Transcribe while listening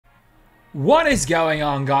What is going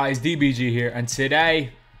on, guys? DBG here, and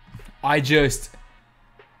today I just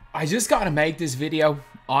gotta make this video,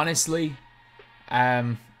 honestly,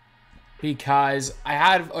 because I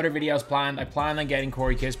had other videos planned. I planned on getting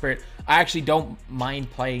Corey Kispert. I actually don't mind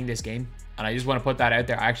playing this game, and I just want to put that out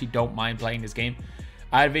there. I actually don't mind playing this game.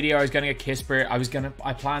 I had a video I was gonna get Kispert.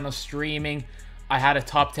 I planned on streaming. I had a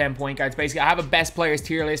top 10 point guards. Basically, I have a best players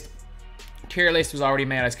tier list. Tier list was already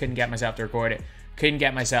made. I just couldn't get myself to record it. Couldn't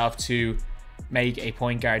get myself to make a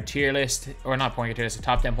point guard tier list, or not point guard tier list, a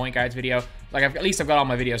top 10 point guards video. Like, at least I've got all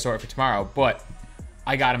my videos sorted for tomorrow, but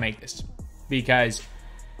I gotta make this because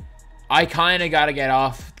I kind of gotta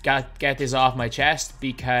get this off my chest,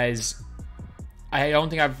 because I don't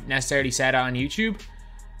think I've necessarily said it on YouTube,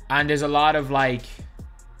 and there's a lot of like,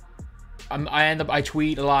 I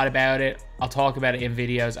tweet a lot about it. I'll talk about it in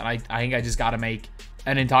videos, and I think I just gotta make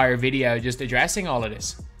an entire video just addressing all of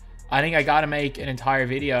this. I think I gotta make an entire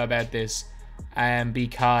video about this,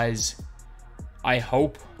 because I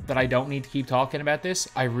hope that I don't need to keep talking about this.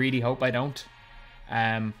 I really hope I don't.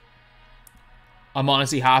 I'm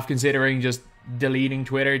honestly half considering just deleting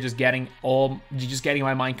Twitter, just getting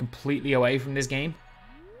my mind completely away from this game,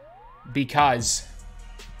 because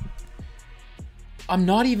I'm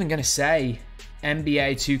not even gonna say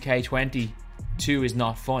NBA 2k22 is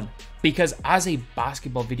not fun, because as a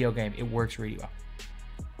basketball video game, it works really well.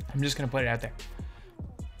 I'm just going to put it out there.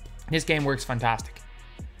 This game works fantastic.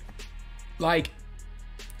 Like,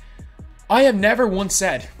 I have never once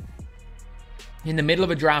said, in the middle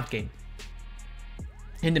of a draft game,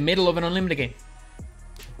 in the middle of an unlimited game,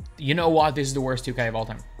 you know what, this is the worst 2K of all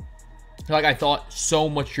time. Like, I thought so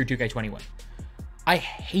much through 2K21. I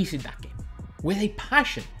hated that game. With a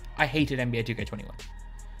passion, I hated NBA 2K21.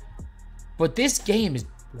 But this game is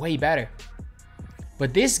way better.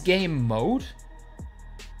 But this game mode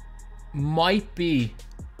might be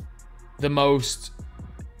the most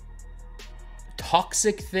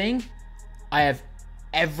toxic thing I have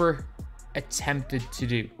ever attempted to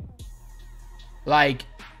do. Like,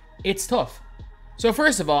 it's tough. So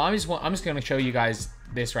first of all, I'm just going to show you guys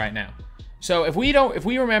this right now. So if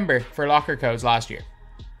we remember for locker codes last year,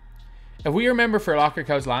 so we have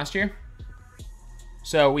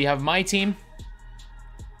MyTEAM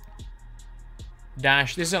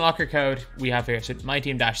dash, this is a locker code we have here, so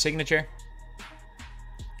MyTEAM dash signature.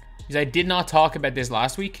 Because I did not talk about this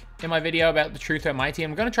last week in my video about the truth about MyTEAM.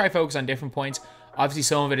 I'm going to try focus on different points. Obviously,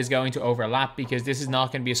 some of it is going to overlap, because this is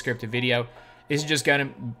not going to be a scripted video. This is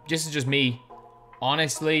just me,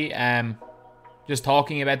 honestly, just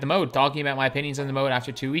talking about the mode, talking about my opinions on the mode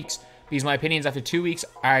after 2 weeks. Because my opinions after 2 weeks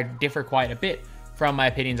differ quite a bit from my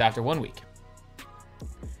opinions after 1 week.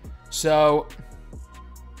 So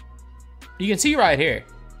you can see right here,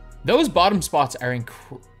 those bottom spots are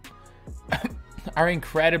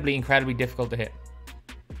incredibly difficult to hit.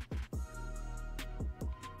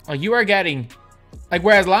 Like, you are getting, like,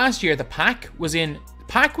 whereas last year the pack was in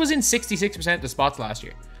 66% of the spots last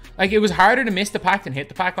year. Like, it was harder to miss the pack than hit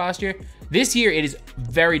the pack last year. This year it is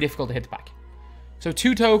very difficult to hit the pack. So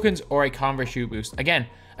 2 tokens or a Converse shoe boost. Again,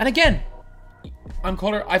 I'm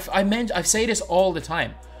color. I say this all the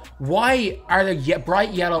time. Why are there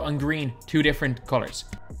bright yellow and green 2 different colors?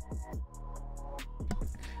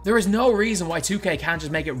 There is no reason why 2K can't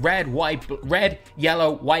just make it red,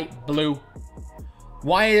 yellow, white, blue.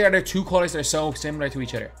 Why are there 2 colors that are so similar to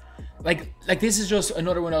each other? Like this is just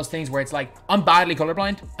another one of those things where it's like, I'm badly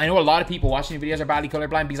colorblind. I know a lot of people watching the videos are badly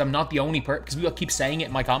colorblind, because I'm not the only person, because people keep saying it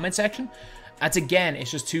in my comment section. That's, again,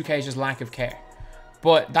 it's just 2K's just lack of care.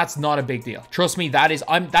 But that's not a big deal. Trust me,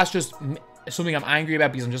 that's just something I'm angry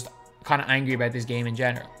about, because I'm just kind of angry about this game in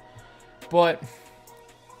general. But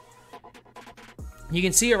you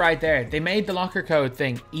can see it right there. They made the locker code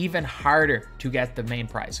thing even harder to get the main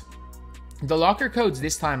prize. The locker codes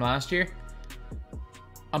this time last year,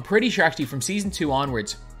 I'm pretty sure actually from season 2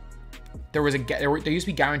 onwards, there used to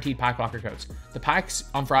be guaranteed pack locker codes. The packs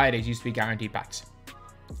on Fridays used to be guaranteed packs.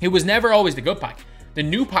 It was never always the good pack. The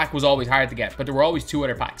new pack was always hard to get, but there were always 2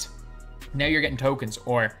 other packs. Now you're getting tokens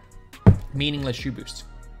or meaningless shoe boosts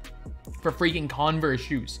for freaking Converse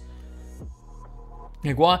shoes.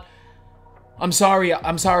 Like, what? I'm sorry,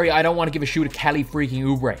 I don't want to give a shoe to Kelly freaking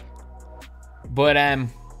Oubre. But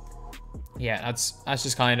yeah, that's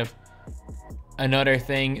just kind of another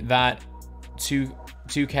thing that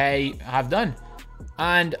 2K have done.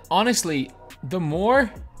 And honestly, the more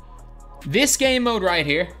this game mode right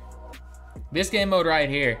here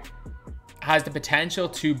has the potential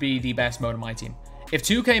to be the best mode of MyTEAM. If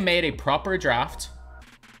 2K made a proper draft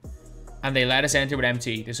and they let us enter with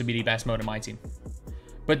MT, this would be the best mode of MyTEAM.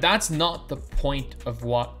 But that's not the point of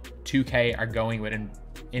what 2K are going with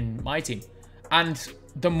in my team. And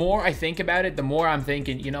the more I think about it, the more I'm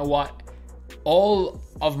thinking, you know what? All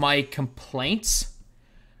of my complaints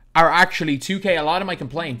are actually 2K. A lot of my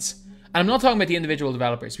complaints, and I'm not talking about the individual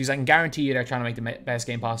developers, because I can guarantee you they're trying to make the best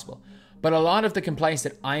game possible. But a lot of the complaints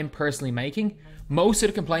that I'm personally making, most of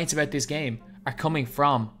the complaints about this game are coming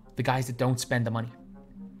from the guys that don't spend the money.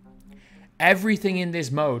 Everything in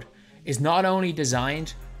this mode is not only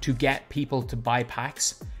designed to get people to buy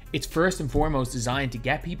packs, it's first and foremost designed to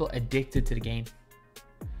get people addicted to the game.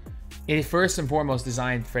 It is first and foremost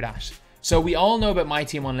designed for that. So we all know about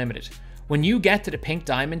MyTEAM Unlimited. When you get to the pink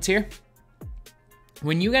diamond tier,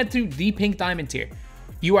 when you get to the pink diamond tier,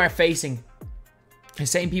 you are facing the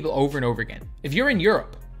same people over and over again. If you're in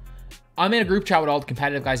Europe, I'm in a group chat with all the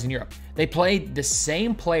competitive guys in Europe. They play the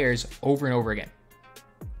same players over and over again.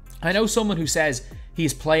 I know someone who says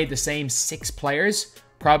he's played the same 6 players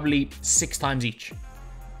probably 6 times each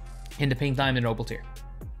in the pink diamond noble tier.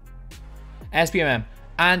 SPMM.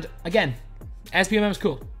 And again, SPMM is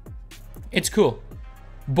cool. It's cool.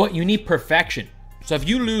 But you need perfection. So if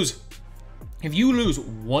you lose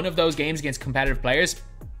one of those games against competitive players,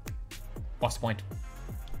 what's the point?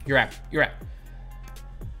 You're out. You're out.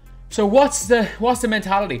 So what's the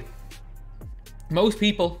mentality? Most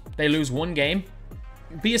people, they lose one game.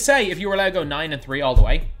 But you say if you were allowed to go 9-3 all the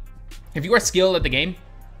way, if you are skilled at the game,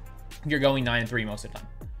 you're going 9-3 most of the time.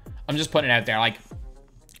 I'm just putting it out there. Like,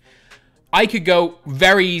 I could go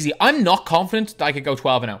very easy. I'm not confident that I could go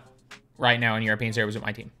 12-0 right now in European servers with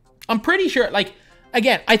my team. I'm pretty sure, like,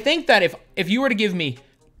 again, I think that if you were to give me,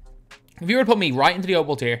 if you were to put me right into the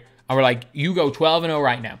opal tier, and we're like, you go 12-0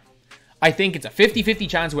 right now, I think it's a 50-50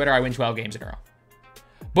 chance whether I win 12 games in a row.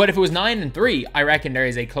 But if it was 9-3, I reckon there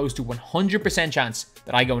is a close to 100% chance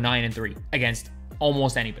that I go 9-3 against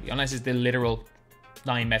almost anybody, unless it's the literal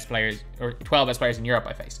 9 best players or 12 best players in Europe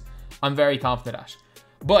I face. I'm very confident at that.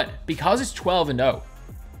 But because it's 12-0,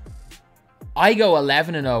 I go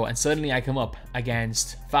 11-0 and suddenly I come up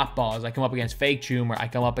against Fatballs, I come up against Fake Tumor, I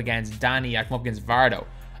come up against Danny, I come up against Vardo,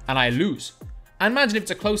 and I lose. And imagine if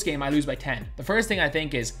it's a close game, I lose by 10. The first thing I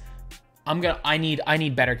think is, I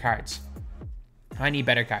need better cards. I need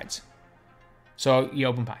better cards. So you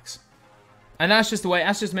open packs. And that's just the way,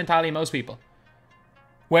 that's just the mentality of most people.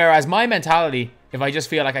 Whereas my mentality, if I just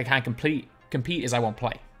feel like I can't compete is I won't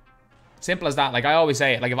play. Simple as that. Like I always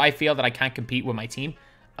say it, like if I feel that I can't compete with my team,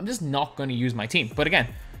 I'm just not going to use my team. But again,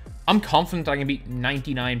 I'm confident that I can beat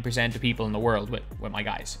 99% of people in the world with my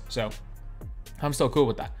guys. So I'm still cool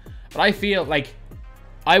with that. But I feel like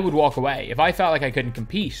I would walk away. If I felt like I couldn't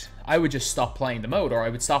compete, I would just stop playing the mode, or I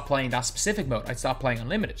would stop playing that specific mode. I'd stop playing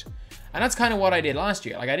Unlimited. And that's kind of what I did last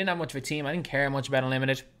year. Like I didn't have much of a team. I didn't care much about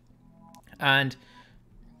Unlimited. And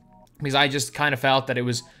because I just kind of felt that it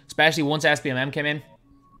was, especially once SPMM came in,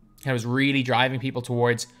 it was really driving people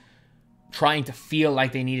towards trying to feel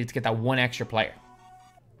like they needed to get that one extra player.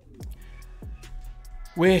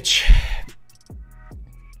 Which,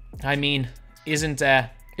 I mean, isn't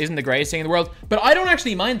the greatest thing in the world. But I don't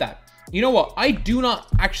actually mind that. You know what? I do not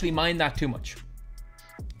actually mind that too much.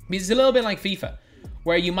 Because it's a little bit like FIFA,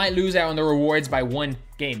 where you might lose out on the rewards by one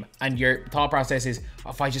game, and your thought process is,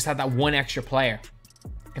 oh, if I just had that one extra player,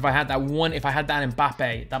 if I had that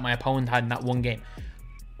Mbappe that my opponent had in that one game.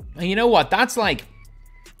 And you know what? That's like,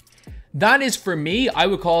 that is, for me, I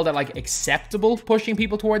would call that like acceptable, pushing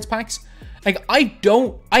people towards packs. Like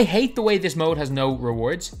I hate the way this mode has no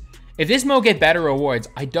rewards. If this mode get better rewards,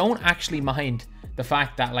 I don't actually mind the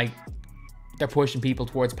fact that like they're pushing people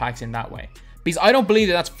towards packs in that way. Because I don't believe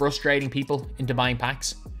that that's frustrating people into buying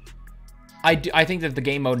packs. I think that the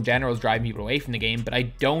game mode in general is driving people away from the game, but I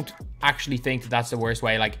don't actually think that that's the worst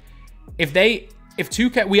way. Like, if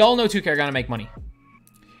 2K, we all know 2K are going to make money.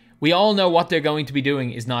 We all know what they're going to be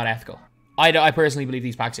doing is not ethical. I personally believe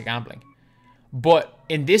these packs are gambling. But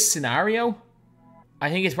in this scenario, I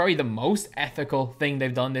think it's probably the most ethical thing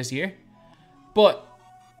they've done this year. But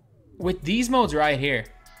with these modes right here,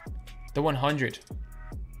 the 100,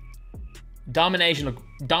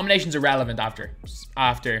 domination's irrelevant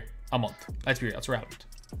after a month. Let's be real, it's relevant.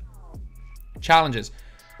 Challenges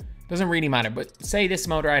doesn't really matter, but say this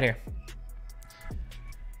mode right here.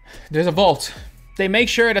 There's a vault. They make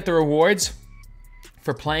sure that the rewards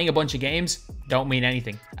for playing a bunch of games don't mean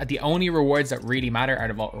anything. The only rewards that really matter are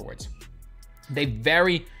the vault rewards. They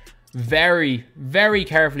very, very, very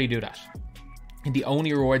carefully do that. And the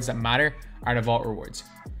only rewards that matter are the vault rewards.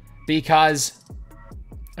 Because,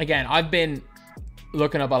 again, I've been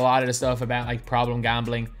looking up a lot of the stuff about like problem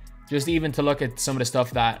gambling, just even to look at some of the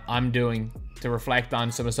stuff that I'm doing to reflect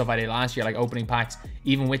on some of the stuff I did last year, like opening packs,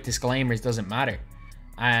 even with disclaimers, doesn't matter.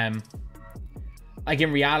 like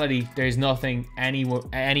in reality, there's nothing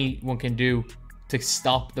anyone can do to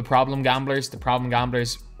stop the problem gamblers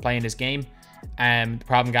playing this game, the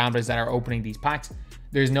problem gamblers that are opening these packs.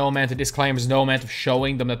 There's no amount of disclaimers, no amount of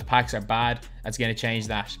showing them that the packs are bad that's going to change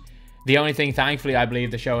that. The only thing, thankfully, I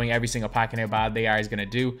believe the showing every single pack and how bad they are is going to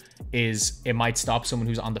do is it might stop someone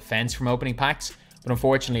who's on the fence from opening packs. But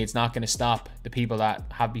unfortunately, it's not going to stop the people that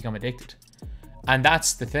have become addicted. And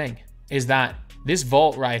that's the thing, is that this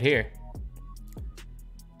vault right here,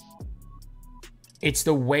 it's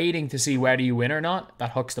the waiting to see whether you win or not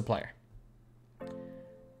that hooks the player.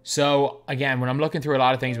 So again, when I'm looking through a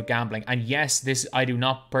lot of things with gambling, and yes, I do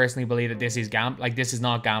not personally believe that this is this is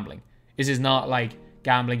not gambling. This is not like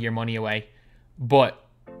gambling your money away, but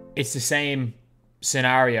it's the same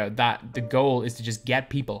scenario that the goal is to just get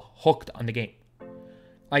people hooked on the game.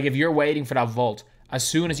 Like if you're waiting for that vault, as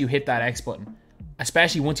soon as you hit that X button,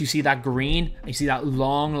 especially once you see that green, and you see that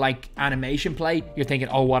long like animation play, you're thinking,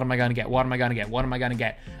 oh, what am I going to get? What am I going to get? What am I going to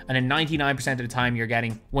get? And then 99% of the time you're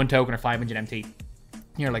getting 1 token or 500 MT.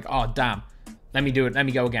 You're like, oh, damn. Let me do it. Let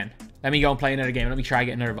me go again. Let me go and play another game. Let me try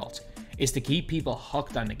get another vault. It's to keep people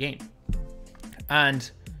hooked on the game.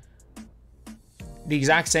 And the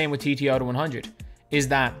exact same with TTO to 100 is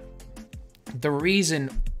that the reason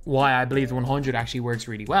why I believe the 100 actually works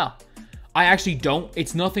really well, I actually don't,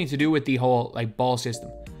 it's nothing to do with the whole like ball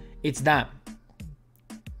system. It's that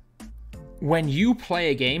when you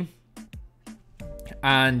play a game,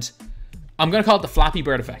 and I'm going to call it the Flappy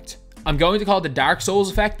Bird effect. I'm going to call it the Dark Souls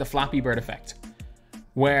effect, the Flappy Bird effect,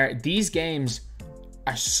 where these games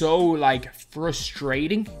are so like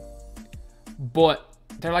frustrating, but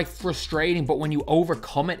they're like frustrating, but when you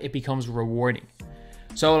overcome it, it becomes rewarding.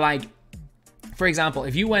 So like, for example,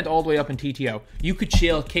 if you went all the way up in TTO, you could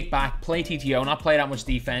chill, kick back, play TTO, not play that much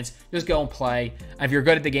defense, just go and play. And if you're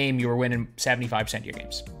good at the game, you were winning 75% of your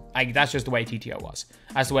games. Like, that's just the way TTO was.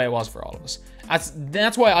 That's the way it was for all of us.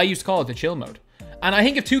 That's why I used to call it the chill mode. And I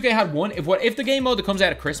think if 2K had one, if the game mode that comes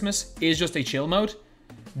out at Christmas is just a chill mode,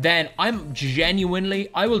 then I will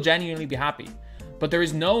genuinely be happy. But there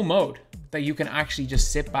is no mode that you can actually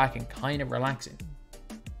just sit back and kind of relax in.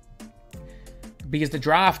 Because the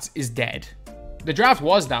draft is dead. The draft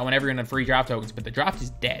was that when everyone had free draft tokens, but the draft is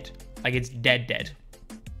dead. Like, it's dead.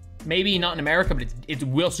 Maybe not in America, but it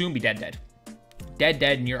will soon be dead. Dead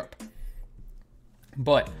in Europe.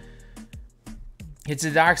 But it's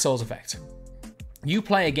a Dark Souls effect. You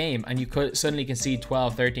play a game and you could suddenly concede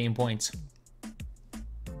 12, 13 points.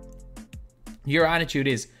 Your attitude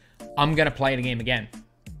is, I'm going to play the game again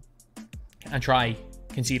and try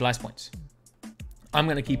concede less points. I'm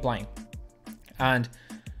going to keep playing. And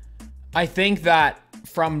I think that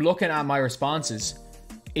from looking at my responses,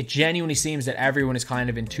 it genuinely seems that everyone is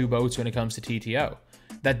kind of in two boats when it comes to TTO.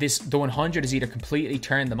 That the 100 has either completely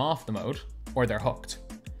turned them off the mode or they're hooked.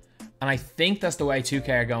 And I think that's the way 2K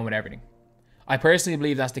are going with everything. I personally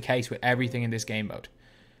believe that's the case with everything in this game mode.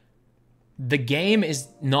 The game is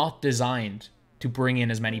not designed to bring in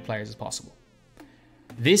as many players as possible.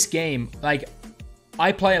 This game, like,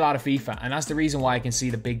 I play a lot of FIFA, and that's the reason why I can see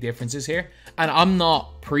the big differences here. And I'm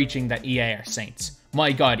not preaching that EA are saints.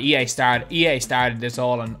 My God, EA started this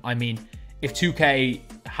all, and I mean, if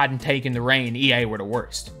 2K hadn't taken the reign, EA were the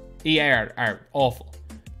worst. EA are awful.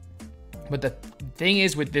 But the thing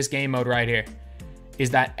is with this game mode right here, is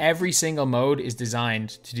that every single mode is designed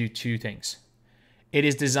to do two things. It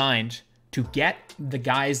is designed to get the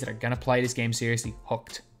guys that are going to play this game seriously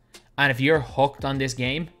hooked. And if you're hooked on this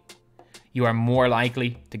game, you are more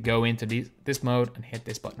likely to go into this mode and hit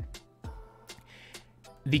this button.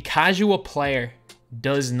 The casual player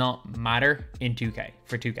does not matter in 2K,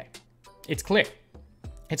 for 2K. It's clear.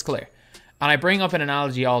 It's clear. And I bring up an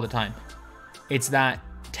analogy all the time. It's that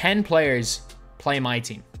 10 players play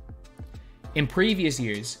MyTEAM. In previous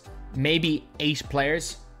years, maybe 8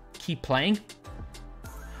 players keep playing,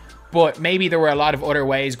 but maybe there were a lot of other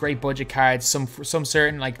ways, great budget cards, some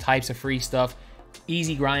certain like types of free stuff,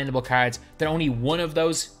 easy grindable cards, that only one of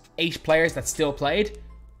those 8 players that still played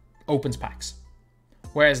opens packs.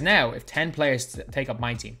 Whereas now, if 10 players take up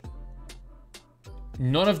MyTEAM,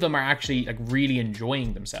 none of them are actually like really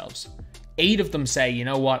enjoying themselves. 8 of them say, you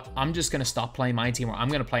know what, I'm just going to stop playing MyTEAM, or I'm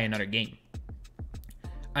going to play another game.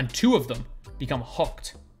 And 2 of them become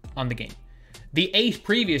hooked on the game. The 8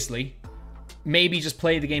 previously maybe just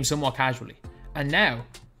played the game somewhat casually. And now,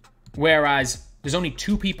 whereas there's only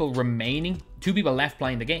 2 people remaining, 2 people left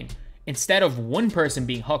playing the game, instead of 1 person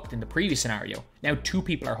being hooked in the previous scenario, now 2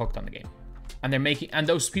 people are hooked on the game. And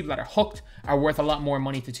those people that are hooked are worth a lot more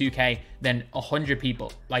money to 2K than 100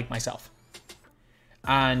 people like myself.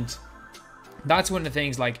 And that's one of the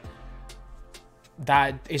things, like,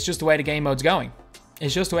 that it's just the way the game mode's going.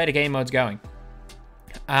 It's just the way the game mode's going.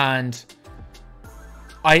 And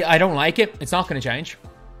I don't like it. It's not going to change.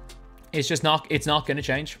 It's just not, it's not going to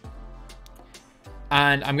change.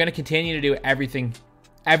 And I'm going to continue to do everything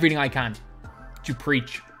I can to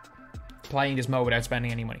preach playing this mode without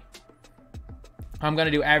spending any money. I'm going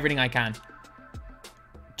to do everything I can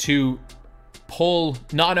to pull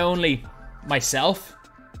not only myself,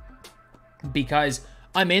 because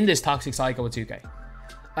I'm in this toxic cycle with 2K.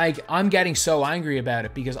 Like, I'm getting so angry about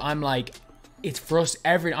it because I'm like, it's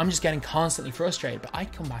I'm just getting constantly frustrated, but I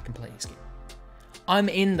come back and play this game. I'm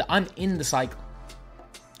in the cycle.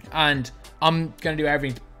 And I'm going to do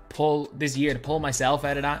everything to pull myself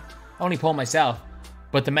out of that. Only pull myself,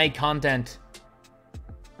 but to make content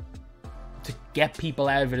to get people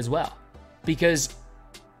out of it as well. Because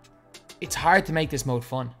it's hard to make this mode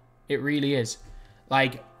fun. It really is.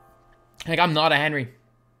 Like I'm not a Henry.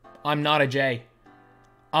 I'm not a Jay.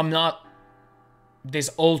 I'm not this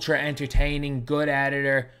ultra entertaining, good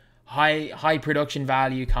editor, high production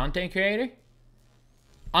value content creator.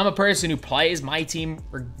 I'm a person who plays MyTEAM,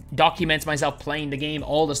 or documents myself playing the game,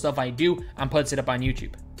 all the stuff I do, and puts it up on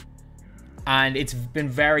YouTube. And it's been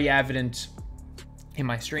very evident in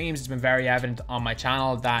my streams, it's been very evident on my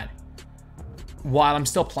channel that while I'm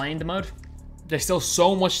still playing the mode, there's still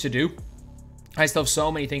so much to do. I still have so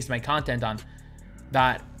many things to make content on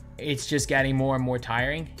that it's just getting more and more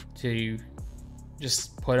tiring to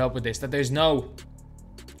just put up with this. That there's nowhere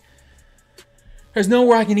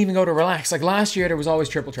I can even go to relax. Like last year, there was always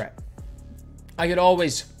triple threat. I could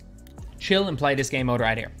always chill and play this game mode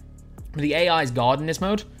right here. The AI is God in this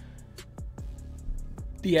mode.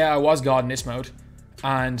 The AI was God in this mode.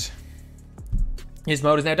 And his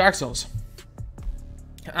mode is now Dark Souls.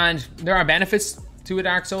 And there are benefits to a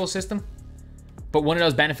Dark Souls system, but one of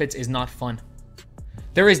those benefits is not fun.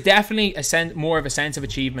 There is definitely more of a sense of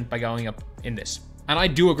achievement by going up in this. And I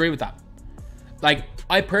do agree with that. Like,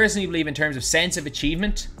 I personally believe in terms of sense of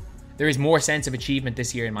achievement, there is more sense of achievement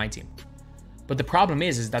this year in MyTEAM. But the problem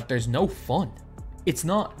is that there's no fun. It's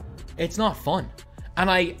not fun. And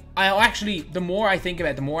I actually, the more I think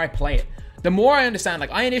about it, the more I play it, the more I understand.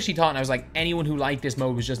 Like, I initially thought, and I was like, anyone who liked this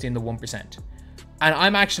mode was just in the 1%. And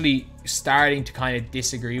I'm actually starting to kind of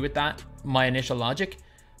disagree with that, my initial logic,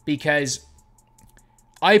 because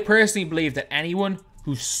I personally believe that anyone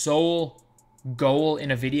whose sole goal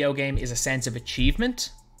in a video game is a sense of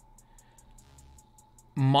achievement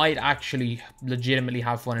might actually legitimately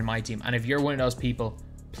have fun in MyTEAM. And if you're one of those people,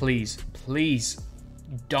 please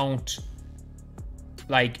don't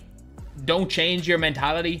change your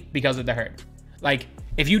mentality because of the herd. Like,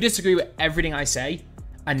 if you disagree with everything I say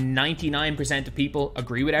and 99% of people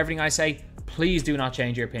agree with everything I say, please do not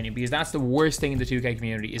change your opinion, because that's the worst thing in the 2K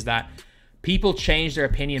community, is that people change their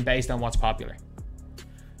opinion based on what's popular.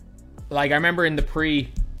 Like, I remember in the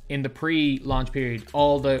pre-launch period,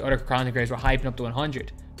 all the other content creators were hyping up to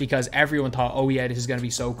 100 because everyone thought, oh yeah, this is going to be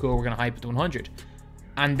so cool, we're going to hype it to 100.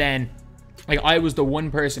 And then, like, I was the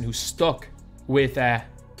one person who stuck with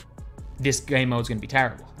this game mode's going to be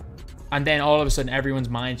terrible. And then all of a sudden, everyone's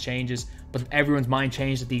mind changes, but everyone's mind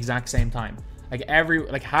changed at the exact same time.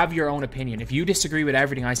 Like, have your own opinion. If you disagree with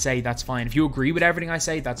everything I say, that's fine. If you agree with everything I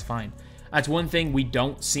say, that's fine. That's one thing we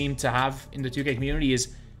don't seem to have in the 2K community,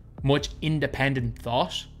 is much independent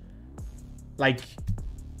thought, like,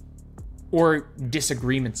 or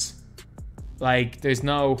disagreements. Like, there's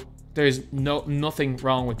nothing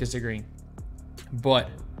wrong with disagreeing, but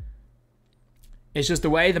it's just the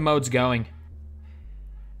way the mode's going.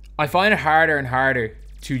 I find it harder and harder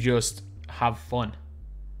to just have fun,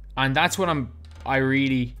 and that's what I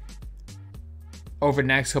really, over the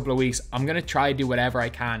next couple of weeks, I'm gonna try to do whatever I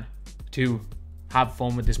can to have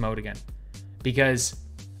fun with this mode again, because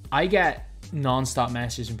I get non-stop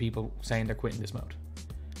messages from people saying they're quitting this mode.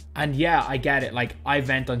 And yeah, I get it. Like, I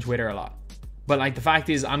vent on Twitter a lot, but like, the fact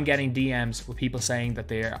is, I'm getting DMs with people saying that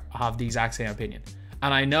they have the exact same opinion.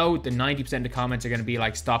 And I know that 90% of the comments are going to be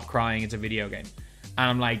like, stop crying, it's a video game. And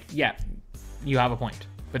I'm like, yeah, you have a point.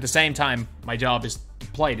 But at the same time, my job is to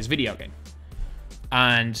play this video game.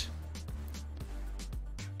 And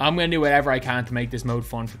I'm going to do whatever I can to make this mode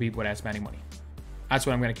fun for people without spending money. That's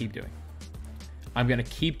what I'm going to keep doing. I'm going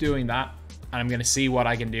to keep doing that, and I'm going to see what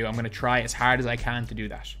I can do. I'm going to try as hard as I can to do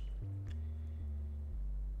that.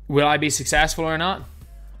 Will I be successful or not?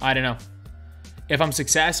 I don't know. If I'm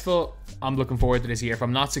successful, I'm looking forward to this year. If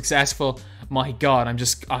I'm not successful, my God, I'm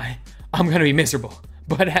going to be miserable.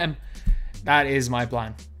 But that is my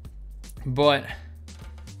plan. But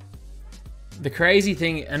the crazy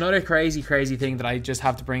thing, another crazy thing that I just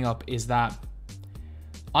have to bring up is that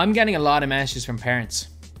I'm getting a lot of messages from parents,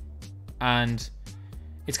 and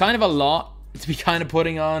it's kind of a lot to be kind of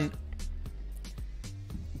putting on.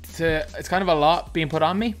 It's kind of a lot being put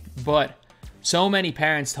on me, but so many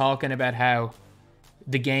parents talking about how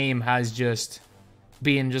the game has just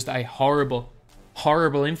been just a horrible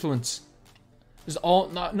influence. There's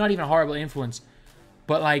not even a horrible influence,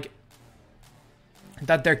 but like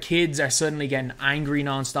that their kids are suddenly getting angry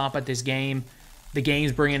nonstop at this game. The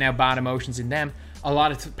game's bringing out bad emotions in them. A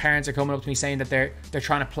lot of parents are coming up to me saying that they're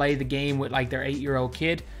trying to play the game with like their 8-year-old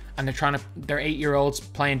kid, and their 8-year-olds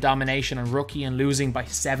playing domination on rookie and losing by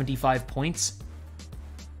 75 points.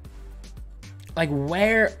 Like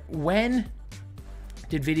when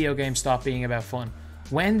did video games stop being about fun?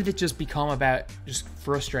 When did it just become about just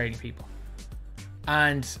frustrating people?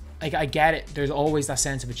 And like, I get it, there's always that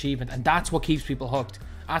sense of achievement, and that's what keeps people hooked.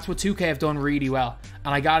 That's what 2K have done really well,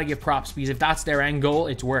 and I gotta give props, because if that's their end goal,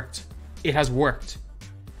 it's worked. It has worked.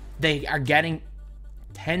 They are getting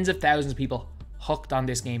tens of thousands of people hooked on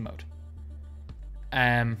this game mode.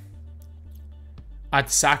 At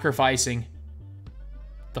sacrificing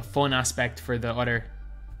the fun aspect for the other,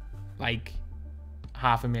 like,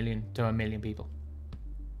 500,000 to 1 million people.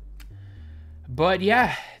 But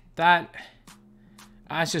yeah, that's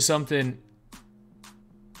just something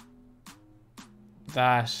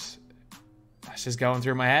that's just going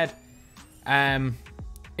through my head.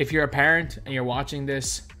 If you're a parent and you're watching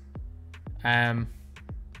this, and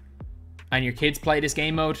your kids play this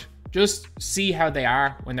game mode, just see how they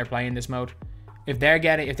are when they're playing this mode. If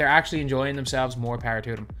they're actually enjoying themselves, more power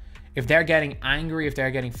to them. If they're getting angry, if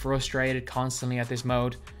they're getting frustrated constantly at this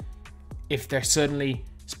mode, if they're suddenly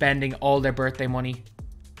spending all their birthday money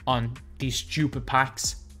on these stupid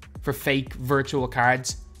packs for fake virtual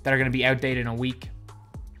cards that are going to be outdated in a week,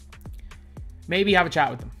 maybe have a chat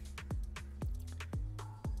with them.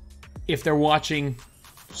 If they're watching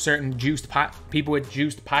certain people with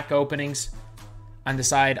juiced pack openings and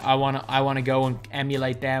decide I want to go and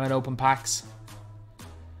emulate them and open packs,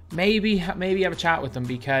 maybe have a chat with them,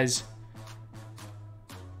 because,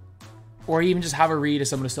 or even just have a read of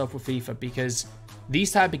some of the stuff with FIFA, because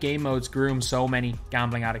these type of game modes groom so many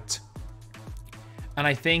gambling addicts. And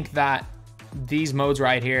I think that these modes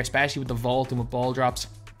right here, especially with the vault and with ball drops,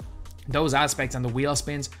 those aspects and the wheel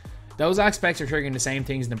spins, those aspects are triggering the same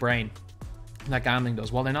things in the brain that gambling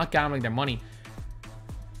does. While they're not gambling their money,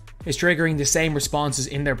 it's triggering the same responses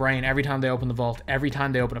in their brain every time they open the vault, every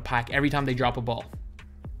time they open a pack, every time they drop a ball.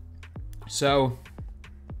 So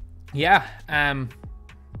yeah,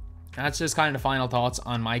 that's just kind of the final thoughts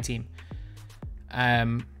on my team.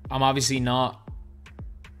 I'm obviously not,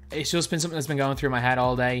 it's just been something that's been going through my head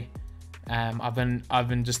all day. I've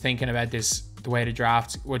been just thinking about this, the way the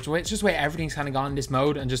draft, it's just the way everything's kind of gone in this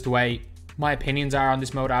mode, and just the way my opinions are on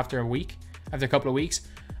this mode after a couple of weeks.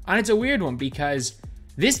 And it's a weird one, because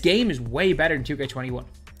this game is way better than 2K21.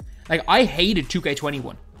 Like, I hated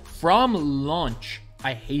 2K21 from launch.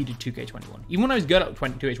 I hated 2K21. Even when I was good at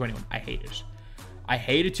 2K21, I hated it. I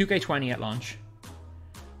hated 2K20 at launch,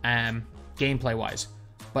 gameplay wise.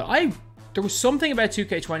 But there was something about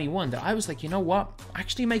 2K21 that I was like, you know what?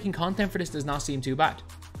 Actually making content for this does not seem too bad.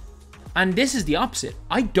 And this is the opposite.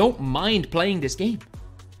 I don't mind playing this game.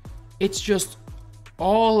 It's just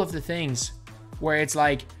all of the things where it's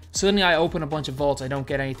like, suddenly I open a bunch of vaults, I don't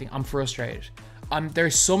get anything, I'm frustrated.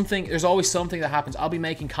 There's always something that happens. I'll be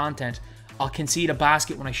making content, I'll concede a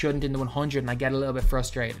basket when I shouldn't in the 100, and I get a little bit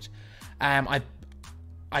frustrated.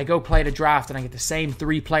 I go play the draft and I get the same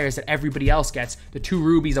 3 players that everybody else gets, the 2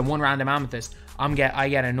 rubies and 1 random amethyst. I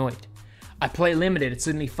get annoyed. I play limited, it's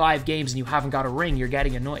suddenly 5 games and you haven't got a ring, you're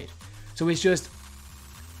getting annoyed. So it's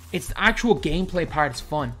the actual gameplay part is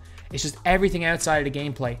fun. It's just everything outside of the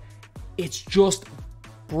gameplay, it's just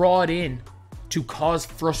brought in to cause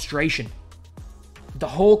frustration. The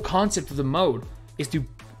whole concept of the mode is to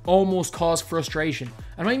almost cause frustration.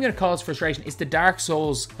 I'm not even going to cause frustration. It's the Dark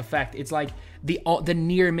Souls effect. It's like the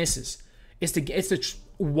near misses. It's to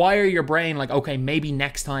wire your brain like, okay, maybe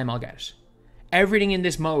next time I'll get it. Everything in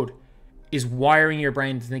this mode is wiring your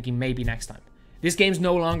brain to thinking maybe next time. This game's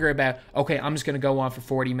no longer about, okay, I'm just going to go on for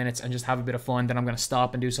 40 minutes and just have a bit of fun, then I'm going to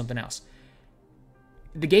stop and do something else.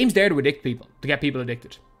 The game's there to addict people, to get people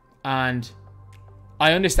addicted. And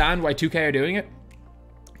I understand why 2K are doing it.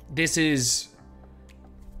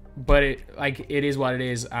 But it is what it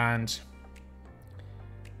is. And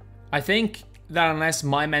I think that unless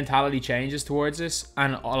my mentality changes towards this,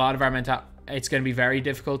 and a lot of our it's going to be very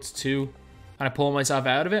difficult to kind of pull myself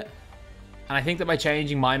out of it. And I think that by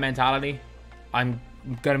changing my mentality, I'm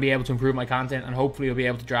going to be able to improve my content, and hopefully you'll be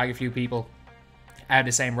able to drag a few people out of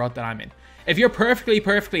the same rut that I'm in. If you're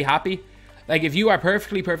perfectly happy, like if you are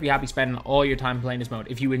perfectly happy spending all your time playing this mode,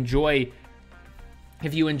 if you enjoy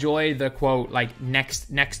if you enjoy the quote, like next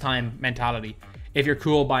time mentality, if you're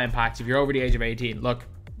cool buying packs, if you're over the age of 18, look,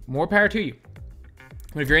 more power to you.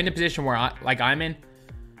 But if you're in the position where I'm in,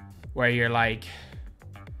 where you're like,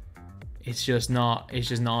 it's just not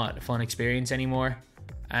a fun experience anymore.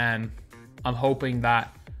 I'm hoping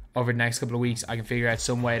that over the next couple of weeks, I can figure out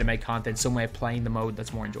some way to make content, some way of playing the mode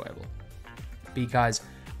that's more enjoyable. Because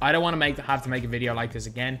I don't want to have to make a video like this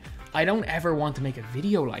again. I don't ever want to make a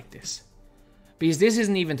video like this. Because this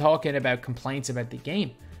isn't even talking about complaints about the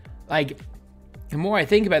game. Like, the more I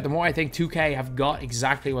think about it, the more I think 2K have got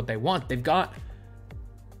exactly what they want. They've got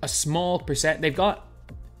a small percent. They've got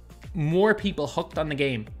more people hooked on the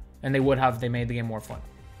game than they would have if they made the game more fun.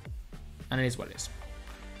 And it is what it is.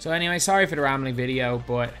 So anyway, sorry for the rambling video,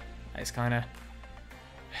 but I just kind of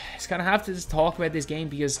have to just talk about this game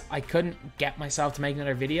because I couldn't get myself to make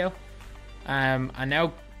another video. And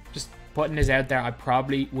now just putting this out there, I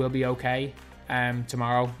probably will be okay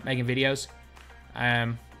tomorrow making videos.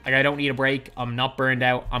 Like, I don't need a break. I'm not burned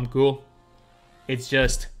out. I'm cool. It's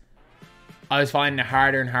just I was finding it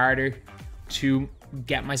harder and harder to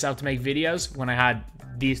get myself to make videos when I had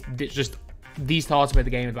these thoughts about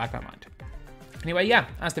the game in the back of my mind. Anyway, yeah,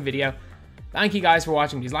 that's the video. Thank you guys for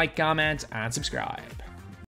watching. Please like, comment, and subscribe.